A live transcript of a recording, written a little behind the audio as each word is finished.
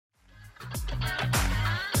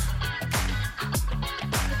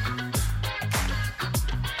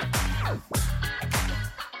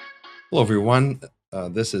Hello, everyone.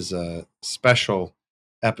 This is a special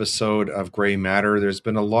episode of Gray Matter. There's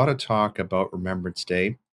been a lot of talk about Remembrance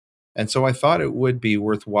Day, and so I thought it would be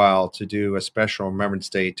worthwhile to do a special Remembrance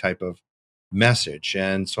Day type of message.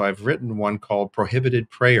 And so I've written one called Prohibited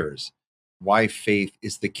Prayers: Why Faith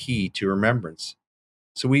is the Key to Remembrance.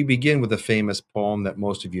 So we begin with a famous poem that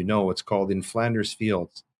most of you know. It's called In Flanders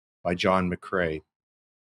Fields by John McCrae.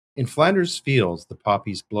 In Flanders fields the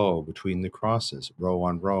poppies blow between the crosses, row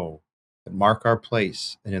on row, that mark our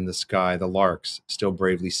place, and in the sky the larks, still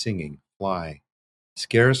bravely singing, fly.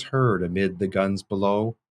 Scarce heard amid the guns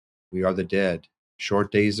below, we are the dead.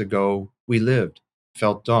 Short days ago we lived,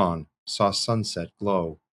 felt dawn, saw sunset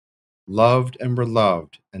glow, loved and were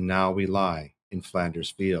loved, and now we lie in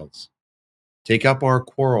Flanders fields. Take up our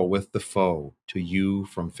quarrel with the foe, to you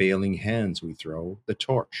from failing hands we throw the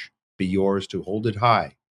torch, be yours to hold it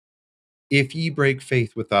high. If ye break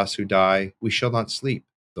faith with us who die, we shall not sleep,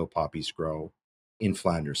 though poppies grow in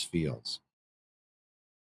Flanders fields.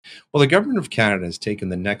 Well, the government of Canada has taken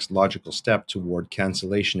the next logical step toward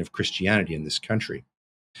cancellation of Christianity in this country.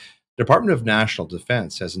 The Department of National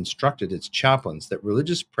Defense has instructed its chaplains that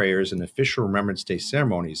religious prayers and official Remembrance Day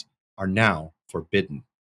ceremonies are now forbidden.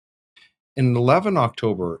 In an 11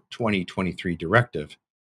 October 2023 directive,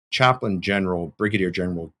 Chaplain General Brigadier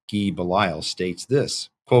General Guy Belisle states this,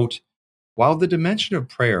 quote, while the dimension of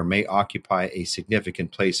prayer may occupy a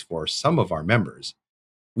significant place for some of our members,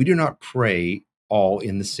 we do not pray all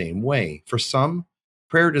in the same way. For some,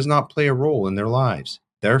 prayer does not play a role in their lives.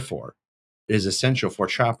 Therefore, it is essential for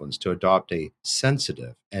chaplains to adopt a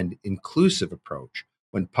sensitive and inclusive approach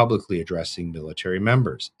when publicly addressing military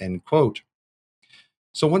members. End quote.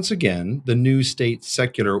 So once again, the new state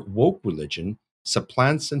secular woke religion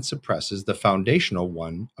supplants and suppresses the foundational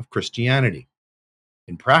one of Christianity.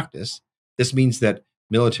 In practice, this means that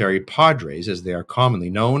military padres, as they are commonly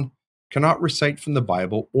known, cannot recite from the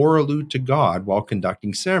Bible or allude to God while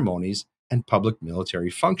conducting ceremonies and public military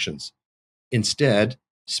functions. Instead,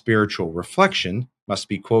 spiritual reflection must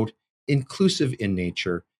be, quote, inclusive in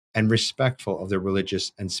nature and respectful of the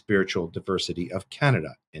religious and spiritual diversity of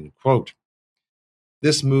Canada, end quote.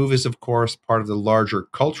 This move is, of course, part of the larger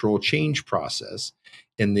cultural change process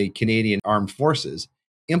in the Canadian Armed Forces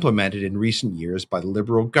implemented in recent years by the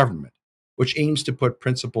Liberal government, which aims to put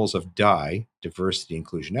principles of DIE, diversity,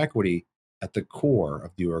 inclusion, equity, at the core of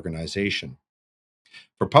the organization.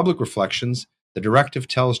 For public reflections, the directive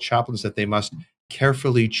tells chaplains that they must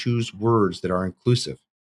carefully choose words that are inclusive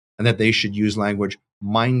and that they should use language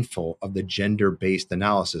mindful of the gender-based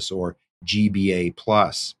analysis, or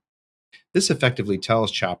GBA+. This effectively tells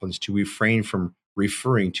chaplains to refrain from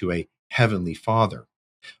referring to a heavenly father.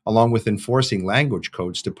 Along with enforcing language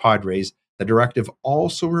codes to padres, the directive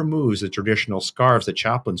also removes the traditional scarves that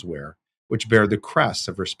chaplains wear, which bear the crests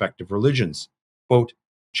of respective religions. Quote,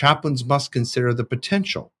 chaplains must consider the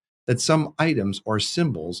potential that some items or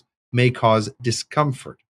symbols may cause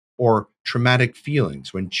discomfort or traumatic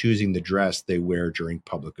feelings when choosing the dress they wear during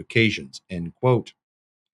public occasions, end quote.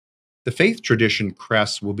 The faith tradition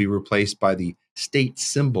crest will be replaced by the state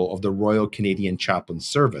symbol of the Royal Canadian Chaplain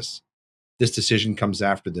Service. This decision comes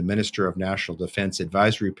after the Minister of National Defense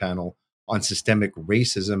Advisory Panel on Systemic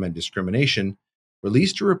Racism and Discrimination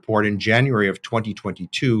released a report in January of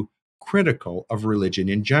 2022 critical of religion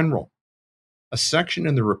in general. A section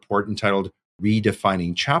in the report entitled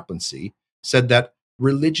Redefining Chaplaincy said that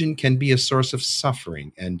religion can be a source of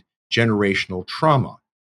suffering and generational trauma,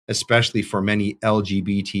 especially for many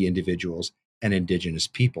LGBT individuals and Indigenous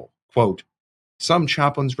people. Quote, some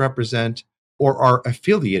chaplains represent or are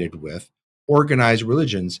affiliated with organized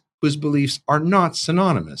religions whose beliefs are not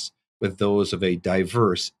synonymous with those of a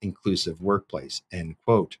diverse, inclusive workplace, end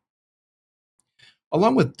quote.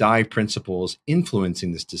 Along with DIE principles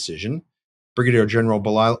influencing this decision, Brigadier General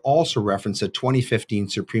Belisle also referenced a 2015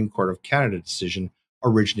 Supreme Court of Canada decision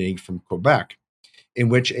originating from Quebec, in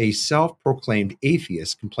which a self-proclaimed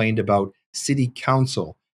atheist complained about City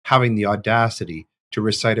Council having the audacity to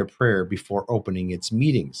recite a prayer before opening its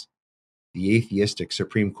meetings. The atheistic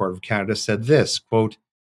Supreme Court of Canada said this, quote,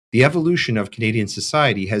 the evolution of Canadian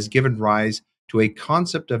society has given rise to a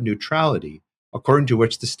concept of neutrality, according to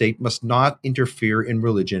which the state must not interfere in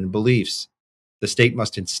religion and beliefs. The state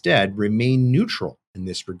must instead remain neutral in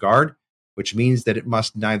this regard, which means that it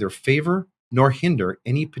must neither favor nor hinder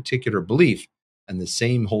any particular belief, and the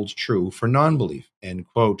same holds true for non-belief, end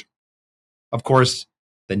quote. Of course,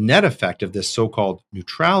 the net effect of this so-called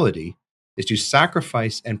neutrality is to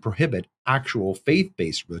sacrifice and prohibit actual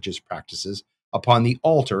faith-based religious practices upon the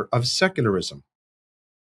altar of secularism.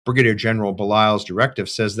 Brigadier General Belisle's directive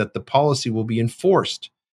says that the policy will be enforced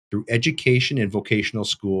through education in vocational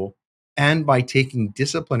school, and by taking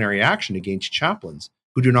disciplinary action against chaplains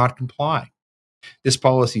who do not comply. This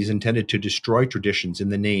policy is intended to destroy traditions in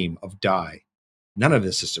the name of die. None of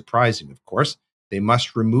this is surprising, of course. They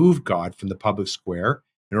must remove God from the public square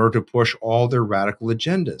in order to push all their radical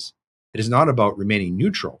agendas. It is not about remaining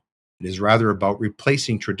neutral, it is rather about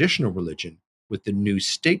replacing traditional religion with the new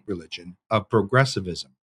state religion of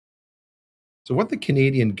progressivism. So, what the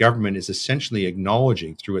Canadian government is essentially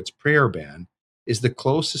acknowledging through its prayer ban is the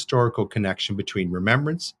close historical connection between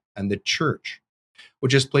remembrance and the church,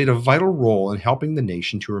 which has played a vital role in helping the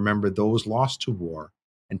nation to remember those lost to war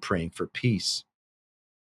and praying for peace.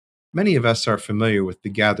 Many of us are familiar with the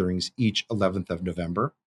gatherings each 11th of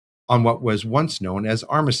November on what was once known as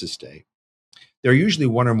Armistice Day. There are usually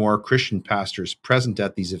one or more Christian pastors present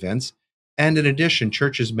at these events, and in addition,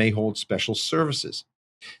 churches may hold special services.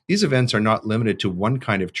 These events are not limited to one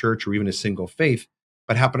kind of church or even a single faith,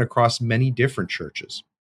 but happen across many different churches.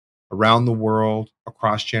 Around the world,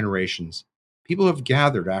 across generations, people have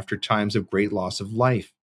gathered after times of great loss of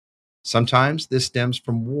life. Sometimes this stems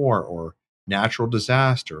from war or natural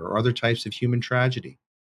disaster or other types of human tragedy.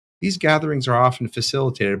 These gatherings are often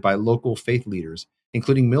facilitated by local faith leaders,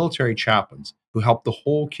 including military chaplains, who help the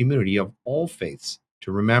whole community of all faiths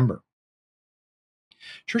to remember.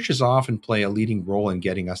 Churches often play a leading role in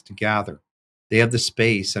getting us to gather. They have the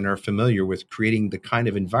space and are familiar with creating the kind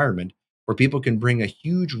of environment where people can bring a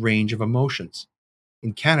huge range of emotions.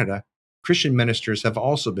 In Canada, Christian ministers have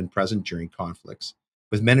also been present during conflicts,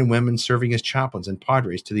 with men and women serving as chaplains and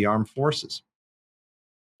padres to the armed forces.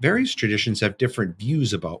 Various traditions have different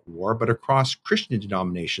views about war, but across Christian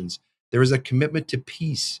denominations, there is a commitment to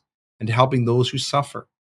peace and to helping those who suffer,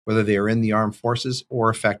 whether they are in the armed forces or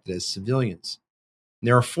affected as civilians.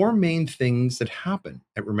 There are four main things that happen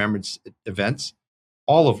at remembrance events,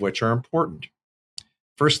 all of which are important.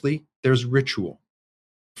 Firstly, there's ritual.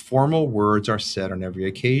 Formal words are said on every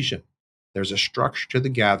occasion. There's a structure to the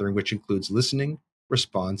gathering which includes listening,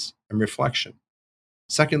 response, and reflection.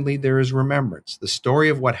 Secondly, there is remembrance. The story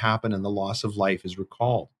of what happened and the loss of life is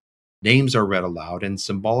recalled. Names are read aloud and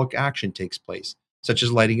symbolic action takes place, such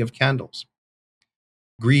as lighting of candles.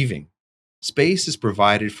 Grieving. Space is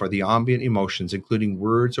provided for the ambient emotions, including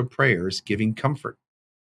words or prayers giving comfort.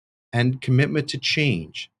 And commitment to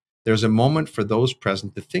change. There's a moment for those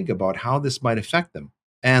present to think about how this might affect them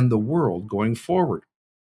and the world going forward.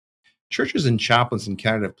 Churches and chaplains in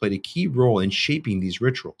Canada have played a key role in shaping these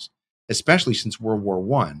rituals, especially since World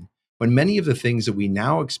War I, when many of the things that we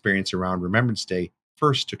now experience around Remembrance Day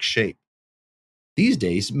first took shape. These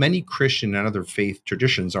days, many Christian and other faith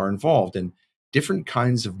traditions are involved, and different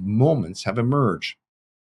kinds of moments have emerged.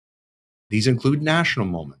 These include national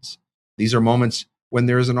moments. These are moments when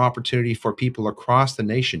there is an opportunity for people across the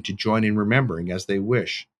nation to join in remembering as they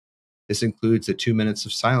wish. This includes the 2 minutes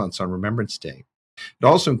of silence on Remembrance Day. It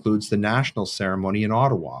also includes the national ceremony in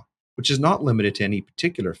Ottawa, which is not limited to any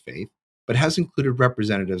particular faith, but has included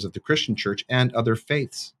representatives of the Christian church and other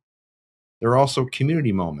faiths. There are also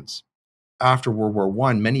community moments. After World War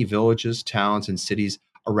I, many villages, towns, and cities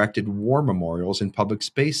erected war memorials in public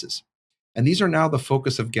spaces, and these are now the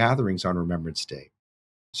focus of gatherings on Remembrance Day.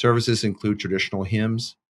 Services include traditional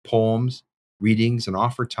hymns, poems, readings, and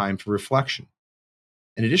offer time for reflection.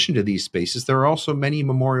 In addition to these spaces, there are also many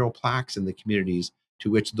memorial plaques in the communities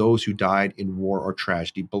to which those who died in war or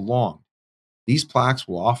tragedy belong. These plaques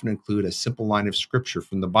will often include a simple line of scripture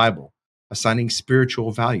from the Bible, assigning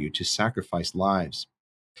spiritual value to sacrificed lives.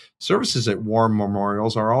 Services at war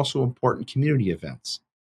memorials are also important community events,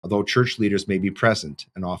 although church leaders may be present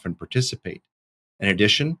and often participate. In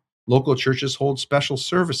addition, local churches hold special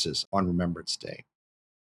services on Remembrance Day.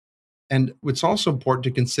 And it's also important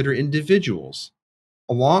to consider individuals.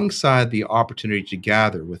 Alongside the opportunity to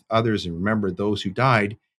gather with others and remember those who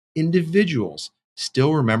died, individuals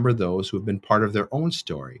still remember those who have been part of their own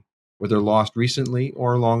story, whether lost recently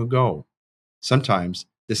or long ago. Sometimes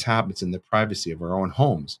this happens in the privacy of our own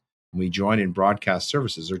homes when we join in broadcast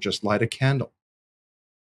services or just light a candle.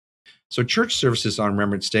 So, church services on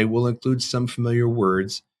Remembrance Day will include some familiar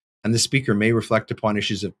words, and the speaker may reflect upon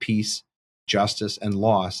issues of peace, justice, and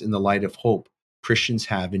loss in the light of hope Christians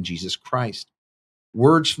have in Jesus Christ.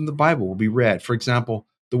 Words from the Bible will be read. For example,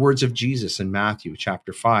 the words of Jesus in Matthew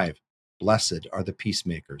chapter 5, "Blessed are the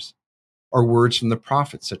peacemakers," or words from the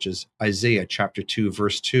prophets such as Isaiah chapter 2,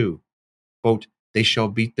 verse 2, quote, "They shall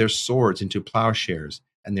beat their swords into plowshares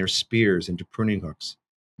and their spears into pruning hooks.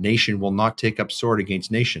 Nation will not take up sword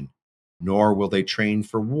against nation, nor will they train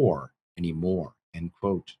for war anymore," end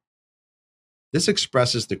quote. This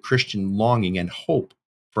expresses the Christian longing and hope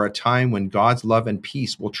for a time when God's love and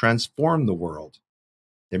peace will transform the world.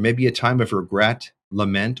 There may be a time of regret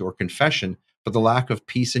lament, or confession for the lack of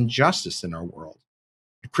peace and justice in our world.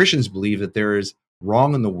 Christians believe that there is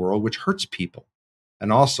wrong in the world which hurts people,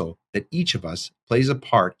 and also that each of us plays a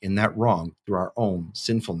part in that wrong through our own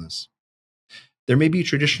sinfulness. There may be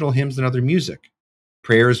traditional hymns and other music.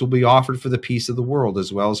 Prayers will be offered for the peace of the world,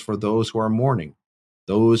 as well as for those who are mourning,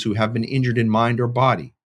 those who have been injured in mind or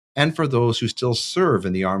body, and for those who still serve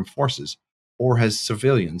in the armed forces or as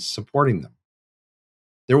civilians supporting them.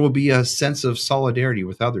 There will be a sense of solidarity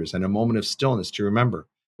with others and a moment of stillness to remember,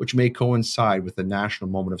 which may coincide with a national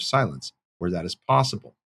moment of silence where that is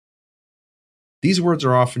possible. These words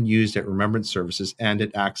are often used at remembrance services and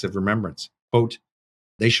at acts of remembrance. Quote,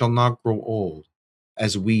 "They shall not grow old,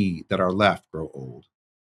 as we that are left grow old.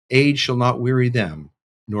 Age shall not weary them,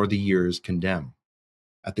 nor the years condemn.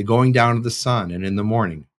 At the going down of the sun and in the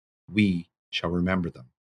morning, we shall remember them."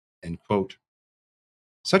 End quote.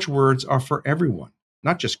 Such words are for everyone,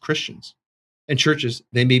 not just Christians. In churches,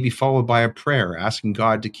 they may be followed by a prayer asking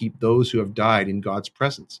God to keep those who have died in God's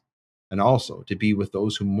presence, and also to be with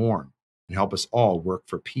those who mourn and help us all work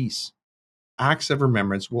for peace. Acts of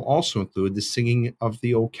remembrance will also include the singing of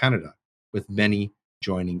the O Canada, with many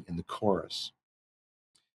joining in the chorus.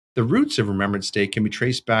 The roots of Remembrance Day can be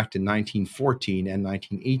traced back to 1914 and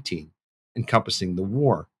 1918, encompassing the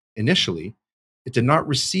war. Initially, it did not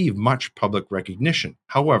receive much public recognition.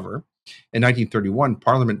 However, in 1931,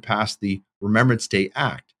 Parliament passed the Remembrance Day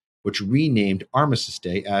Act, which renamed Armistice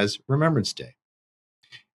Day as Remembrance Day.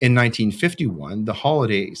 In 1951, the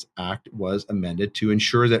Holidays Act was amended to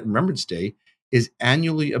ensure that Remembrance Day is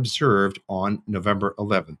annually observed on November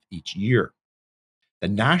 11th each year. The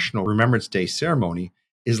National Remembrance Day ceremony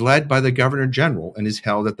is led by the Governor General and is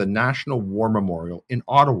held at the National War Memorial in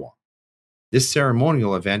Ottawa. This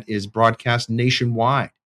ceremonial event is broadcast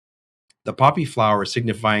nationwide. The poppy flower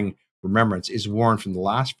signifying remembrance is worn from the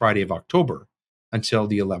last Friday of October until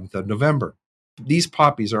the 11th of November. These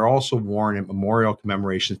poppies are also worn at memorial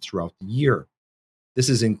commemorations throughout the year. This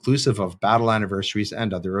is inclusive of battle anniversaries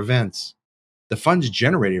and other events. The funds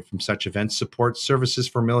generated from such events support services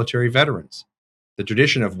for military veterans. The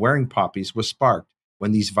tradition of wearing poppies was sparked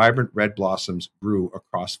when these vibrant red blossoms grew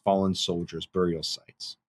across fallen soldiers' burial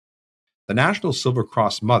sites. The National Silver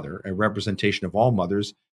Cross Mother, a representation of all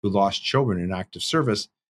mothers who lost children in active service,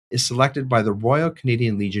 is selected by the Royal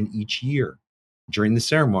Canadian Legion each year. During the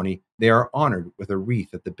ceremony, they are honored with a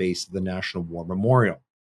wreath at the base of the National War Memorial.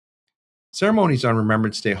 Ceremonies on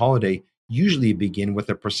Remembrance Day holiday usually begin with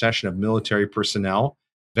a procession of military personnel,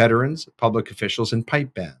 veterans, public officials, and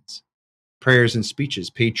pipe bands. Prayers and speeches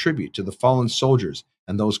pay tribute to the fallen soldiers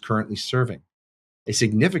and those currently serving. A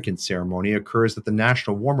significant ceremony occurs at the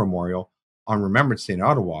National War Memorial on Remembrance Day in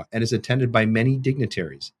Ottawa and is attended by many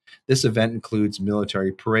dignitaries. This event includes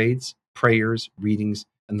military parades, prayers, readings,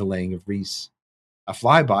 and the laying of wreaths. A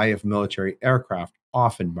flyby of military aircraft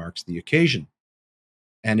often marks the occasion.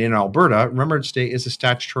 And in Alberta, Remembrance Day is a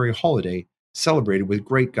statutory holiday celebrated with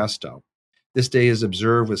great gusto. This day is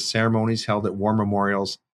observed with ceremonies held at war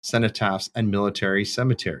memorials, cenotaphs, and military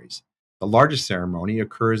cemeteries. The largest ceremony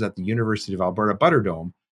occurs at the University of Alberta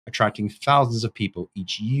Butterdome, attracting thousands of people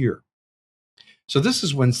each year. So this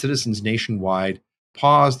is when citizens nationwide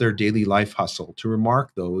pause their daily life hustle to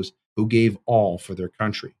remark those who gave all for their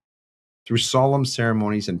country. Through solemn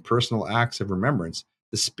ceremonies and personal acts of remembrance,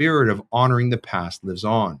 the spirit of honoring the past lives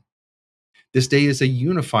on. This day is a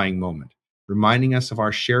unifying moment, reminding us of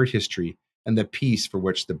our shared history and the peace for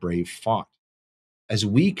which the brave fought. As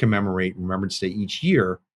we commemorate Remembrance Day each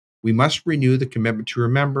year, we must renew the commitment to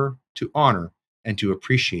remember, to honor, and to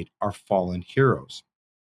appreciate our fallen heroes.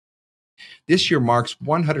 This year marks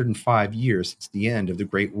 105 years since the end of the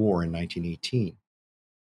Great War in 1918.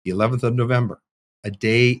 The 11th of November, a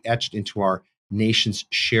day etched into our nation's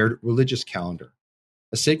shared religious calendar,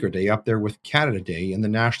 a sacred day up there with Canada Day in the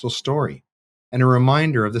national story, and a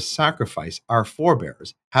reminder of the sacrifice our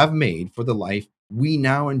forebears have made for the life we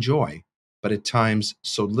now enjoy, but at times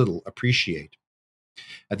so little appreciate.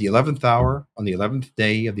 At the 11th hour, on the 11th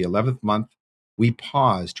day of the 11th month, we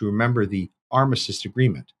pause to remember the Armistice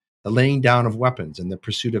Agreement, the laying down of weapons, and the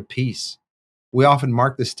pursuit of peace. We often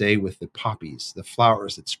mark this day with the poppies, the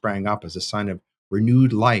flowers that sprang up as a sign of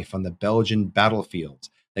renewed life on the Belgian battlefields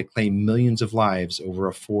that claimed millions of lives over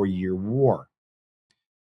a 4-year war.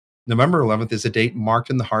 November 11th is a date marked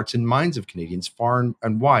in the hearts and minds of Canadians far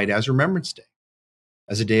and wide as Remembrance Day.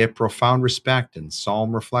 As a day of profound respect and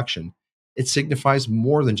solemn reflection, it signifies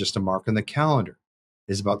more than just a mark on the calendar.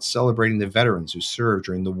 It is about celebrating the veterans who served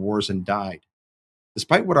during the wars and died.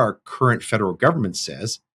 Despite what our current federal government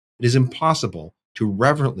says, it is impossible to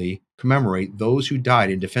reverently commemorate those who died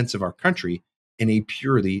in defense of our country in a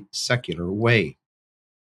purely secular way.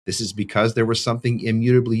 This is because there was something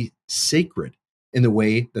immutably sacred in the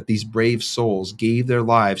way that these brave souls gave their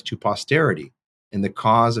lives to posterity in the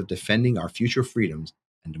cause of defending our future freedoms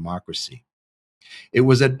and democracy. It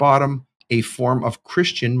was at bottom a form of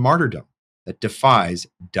Christian martyrdom that defies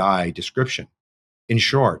die description. In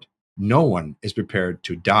short, no one is prepared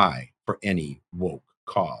to die for any woke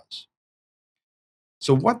cause.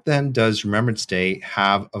 So, what then does Remembrance Day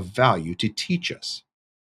have of value to teach us?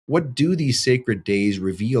 What do these sacred days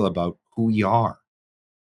reveal about who we are?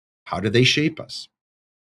 How do they shape us?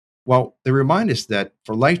 Well, they remind us that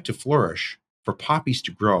for life to flourish, for poppies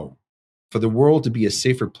to grow, for the world to be a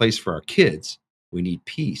safer place for our kids, we need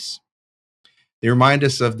peace. They remind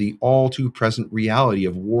us of the all too present reality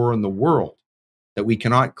of war in the world, that we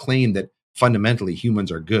cannot claim that fundamentally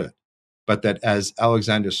humans are good, but that, as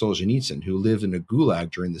Alexander Solzhenitsyn, who lived in a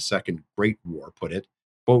gulag during the Second Great War, put it,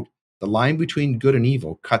 quote, "The line between good and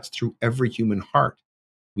evil cuts through every human heart.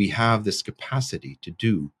 We have this capacity to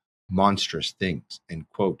do monstrous things," end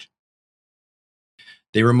quote.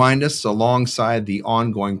 They remind us, alongside the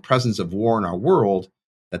ongoing presence of war in our world,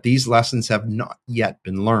 that these lessons have not yet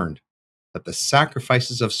been learned, that the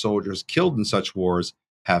sacrifices of soldiers killed in such wars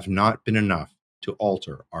have not been enough to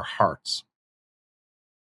alter our hearts.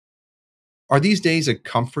 Are these days a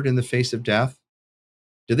comfort in the face of death?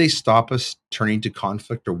 Do they stop us turning to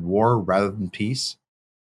conflict or war rather than peace?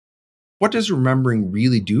 What does remembering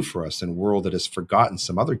really do for us in a world that has forgotten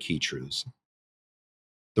some other key truths?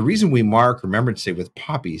 The reason we mark Remembrance Day with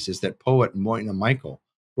poppies is that poet Moina Michael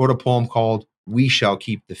wrote a poem called "We Shall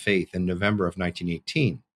Keep the Faith" in November of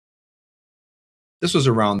 1918. This was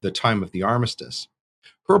around the time of the armistice.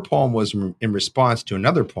 Her poem was in response to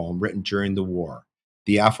another poem written during the war,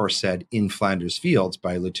 the aforesaid "In Flanders Fields"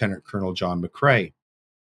 by Lieutenant Colonel John McCrae.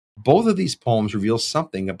 Both of these poems reveal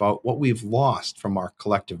something about what we've lost from our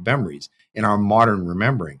collective memories in our modern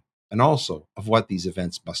remembering, and also of what these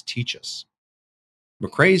events must teach us.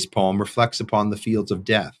 McCrae's poem reflects upon the fields of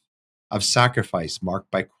death, of sacrifice marked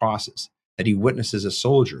by crosses that he witnesses as a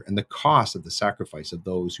soldier, and the cost of the sacrifice of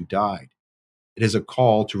those who died. It is a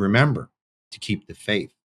call to remember, to keep the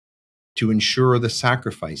faith, to ensure the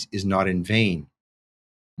sacrifice is not in vain.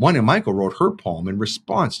 Moina Michael wrote her poem in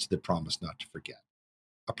response to the promise not to forget,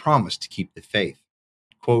 a promise to keep the faith.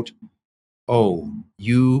 Quote, "Oh,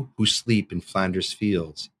 you who sleep in Flanders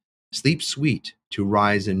fields, sleep sweet to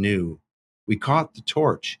rise anew. We caught the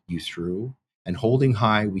torch you threw, and holding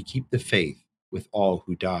high we keep the faith with all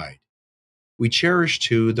who died. We cherish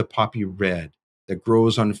too the poppy red that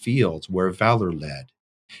grows on fields where valor led.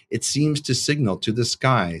 It seems to signal to the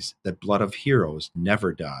skies that blood of heroes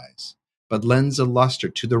never dies, but lends a luster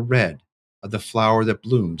to the red of the flower that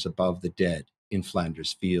blooms above the dead in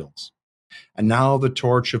Flanders fields. And now the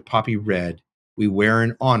torch of poppy red we wear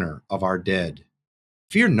in honor of our dead.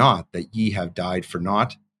 Fear not that ye have died for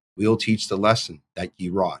naught. We'll teach the lesson that ye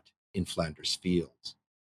wrought in Flanders fields."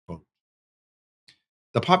 Quote.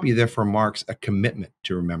 The poppy therefore marks a commitment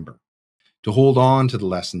to remember, to hold on to the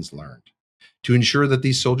lessons learned, to ensure that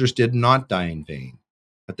these soldiers did not die in vain,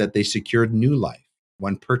 but that they secured new life,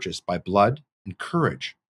 one purchased by blood and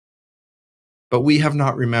courage. But we have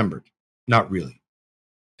not remembered, not really.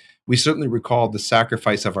 We certainly recall the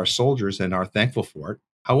sacrifice of our soldiers and are thankful for it.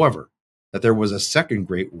 However, that there was a second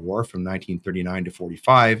Great War from 1939 to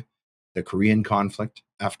 45, the Korean conflict,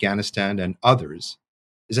 Afghanistan, and others,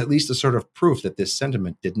 is at least a sort of proof that this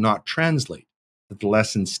sentiment did not translate, that the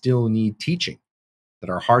lessons still need teaching, that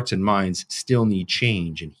our hearts and minds still need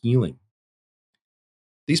change and healing.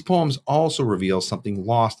 These poems also reveal something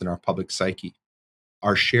lost in our public psyche,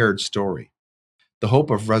 our shared story, the hope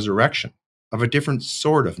of resurrection, of a different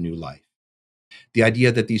sort of new life, the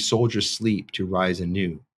idea that these soldiers sleep to rise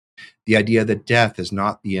anew, the idea that death is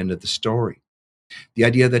not the end of the story, the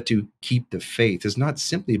idea that to keep the faith is not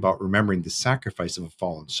simply about remembering the sacrifice of a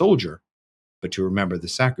fallen soldier, but to remember the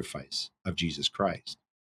sacrifice of Jesus Christ.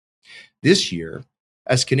 This year,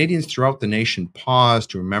 as Canadians throughout the nation pause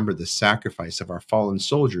to remember the sacrifice of our fallen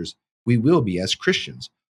soldiers, we will be, as Christians,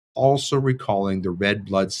 also recalling the red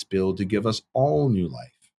blood spilled to give us all new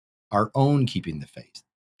life, our own keeping the faith.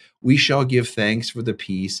 We shall give thanks for the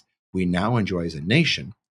peace we now enjoy as a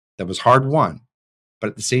nation that was hard won, but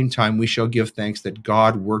at the same time, we shall give thanks that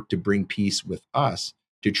God worked to bring peace with us,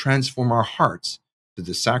 to transform our hearts through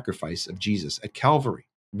the sacrifice of Jesus at Calvary.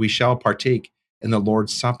 We shall partake in the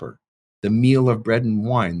Lord's Supper, the meal of bread and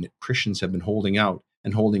wine that Christians have been holding out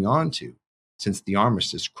and holding on to since the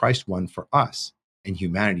armistice Christ won for us in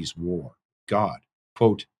humanity's war with God.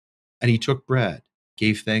 Quote, "And he took bread,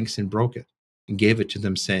 gave thanks and broke it, and gave it to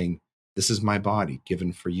them, saying, 'This is my body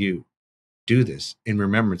given for you. Do this in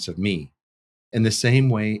remembrance of me.' In the same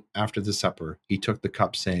way, after the supper, he took the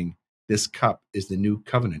cup, saying, "This cup is the new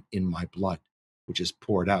covenant in my blood, which is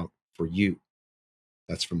poured out for you."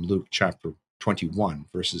 That's from Luke chapter 21,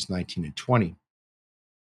 verses 19 and 20.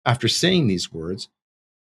 After saying these words,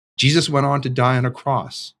 Jesus went on to die on a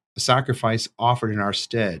cross, a sacrifice offered in our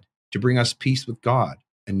stead to bring us peace with God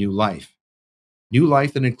and new life. New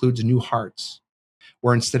life that includes new hearts,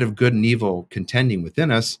 where instead of good and evil contending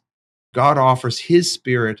within us, God offers his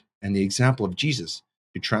spirit and the example of Jesus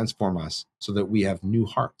to transform us so that we have new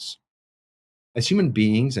hearts. As human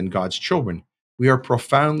beings and God's children, we are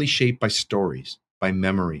profoundly shaped by stories, by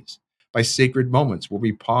memories, by sacred moments where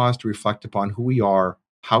we pause to reflect upon who we are,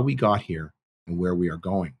 how we got here, and where we are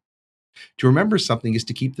going. To remember something is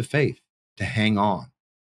to keep the faith, to hang on,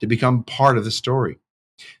 to become part of the story.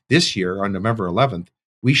 This year, on November 11th,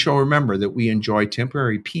 we shall remember that we enjoy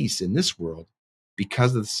temporary peace in this world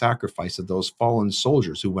because of the sacrifice of those fallen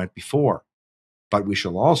soldiers who went before. But we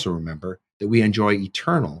shall also remember that we enjoy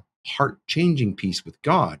eternal, heart-changing peace with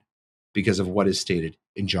God because of what is stated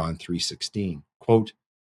in John 3:16. Quote,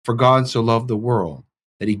 "For God so loved the world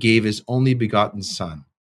that he gave his only begotten Son,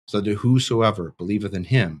 so that whosoever believeth in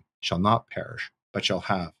him shall not perish, but shall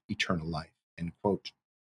have eternal life." End quote.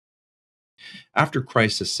 After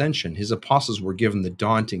Christ's ascension, his apostles were given the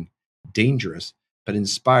daunting, dangerous, but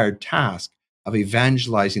inspired task of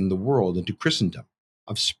evangelizing the world into Christendom,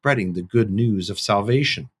 of spreading the good news of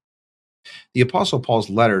salvation. The Apostle Paul's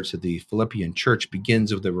letter to the Philippian church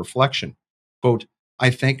begins with a reflection, quote, "I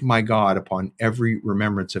thank my God upon every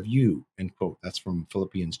remembrance of you," end quote. That's from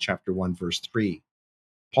Philippians chapter 1, verse 3.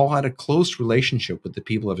 Paul had a close relationship with the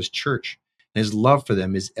people of his church, and his love for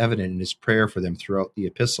them is evident in his prayer for them throughout the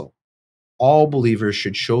epistle. All believers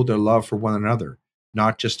should show their love for one another,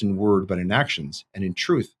 not just in word, but in actions and in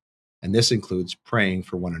truth. And this includes praying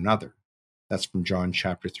for one another. That's from John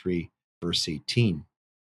chapter 3, verse 18.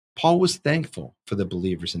 Paul was thankful for the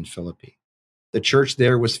believers in Philippi. The church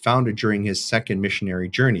there was founded during his second missionary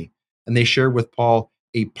journey, and they shared with Paul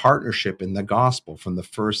a partnership in the gospel from the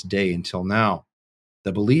first day until now.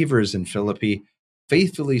 The believers in Philippi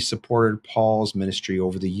faithfully supported Paul's ministry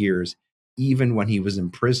over the years, even when he was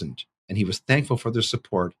imprisoned, and he was thankful for their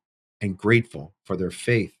support and grateful for their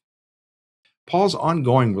faith. Paul's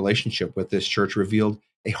ongoing relationship with this church revealed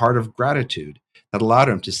a heart of gratitude that allowed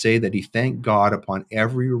him to say that he thanked God upon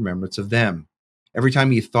every remembrance of them. Every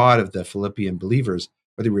time he thought of the Philippian believers,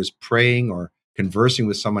 whether he was praying or conversing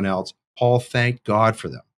with someone else, Paul thanked God for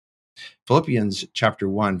them. Philippians chapter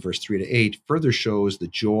 1, verse 3 to 8 further shows the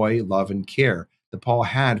joy, love, and care that Paul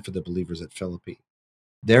had for the believers at Philippi.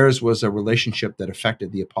 Theirs was a relationship that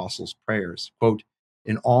affected the apostles' prayers. Quote,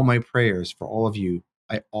 "In all my prayers for all of you,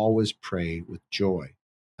 I always pray with joy."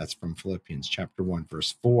 That's from Philippians chapter 1,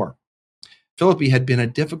 verse 4. Philippi had been a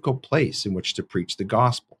difficult place in which to preach the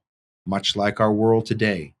gospel, much like our world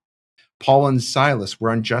today. Paul and Silas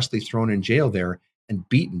were unjustly thrown in jail there and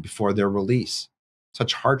beaten before their release.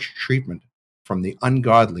 Such harsh treatment from the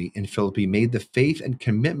ungodly in Philippi made the faith and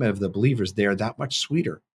commitment of the believers there that much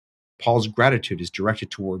sweeter. Paul's gratitude is directed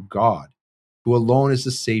toward God, who alone is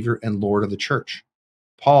the Savior and Lord of the church.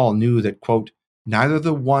 Paul knew that, quote, "Neither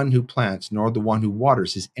the one who plants nor the one who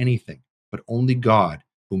waters is anything, but only God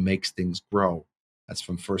who makes things grow." That's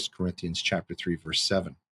from 1 Corinthians chapter 3, verse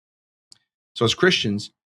 7. So as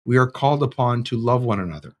Christians, we are called upon to love one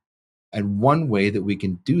another. And one way that we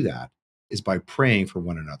can do that is by praying for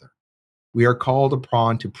one another. We are called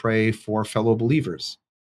upon to pray for fellow believers,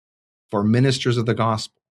 for ministers of the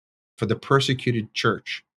gospel, for the persecuted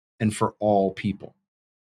church, and for all people.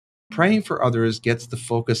 Praying for others gets the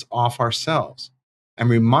focus off ourselves and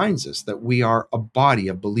reminds us that we are a body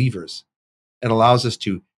of believers. It allows us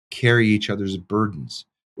to carry each other's burdens,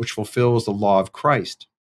 which fulfills the law of Christ.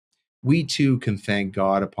 We too can thank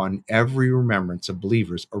God upon every remembrance of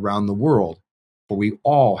believers around the world, for we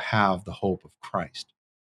all have the hope of Christ.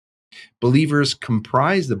 Believers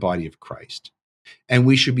comprise the body of Christ, and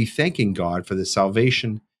we should be thanking God for the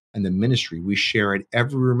salvation and the ministry we share at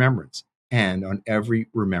every remembrance and on every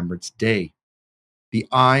remembrance day. The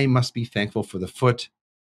eye must be thankful for the foot,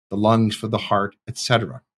 the lungs for the heart,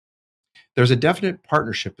 etc. There's a definite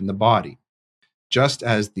partnership in the body. Just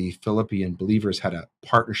as the Philippian believers had a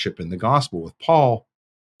partnership in the gospel with Paul,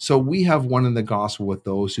 so we have one in the gospel with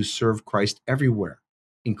those who serve Christ everywhere,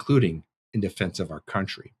 including in defense of our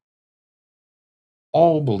country.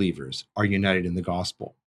 All believers are united in the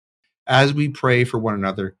gospel. As we pray for one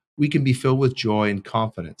another, we can be filled with joy and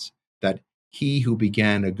confidence that he who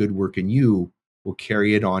began a good work in you will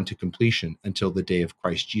carry it on to completion until the day of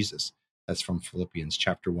Christ Jesus. That's from Philippians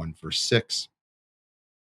chapter 1, verse 6.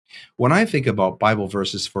 When I think about Bible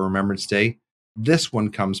verses for Remembrance Day, This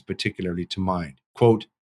one comes particularly to mind. Quote,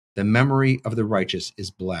 "The memory of the righteous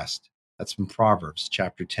is blessed." That's from Proverbs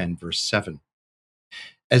chapter 10, verse 7.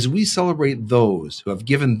 As we celebrate those who have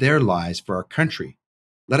given their lives for our country,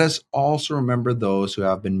 let us also remember those who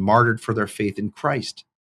have been martyred for their faith in Christ.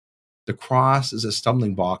 The cross is a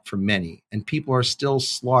stumbling block for many, and people are still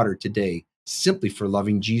slaughtered today simply for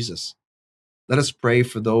loving Jesus. Let us pray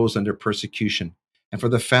for those under persecution and for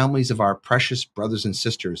the families of our precious brothers and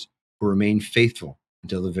sisters who remain faithful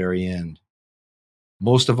until the very end.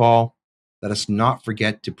 Most of all, let us not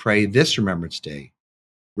forget to pray this Remembrance Day,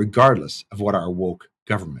 regardless of what our woke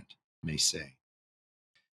government may say.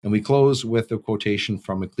 And we close with a quotation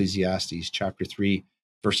from Ecclesiastes chapter 3,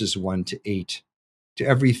 verses 1 to 8. "To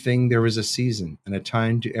everything there is a season, and a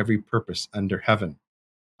time to every purpose under heaven,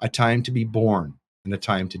 a time to be born, and a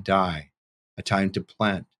time to die, a time to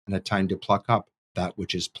plant, and a time to pluck up that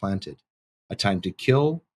which is planted, a time to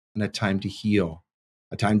kill, and a time to heal,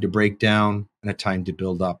 a time to break down, and a time to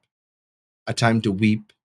build up, a time to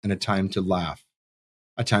weep, and a time to laugh,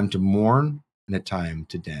 a time to mourn, and a time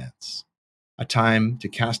to dance, a time to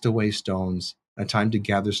cast away stones, and a time to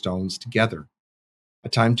gather stones together, a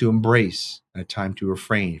time to embrace, and a time to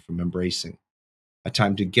refrain from embracing, a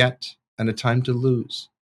time to get, and a time to lose,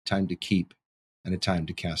 a time to keep, and a time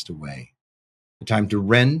to cast away, a time to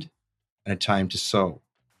rend, and a time to sow,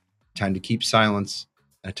 a time to keep silence,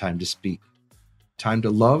 and a time to speak, a time to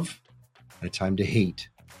love, and a time to hate,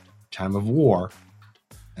 a time of war,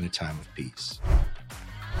 and a time of peace."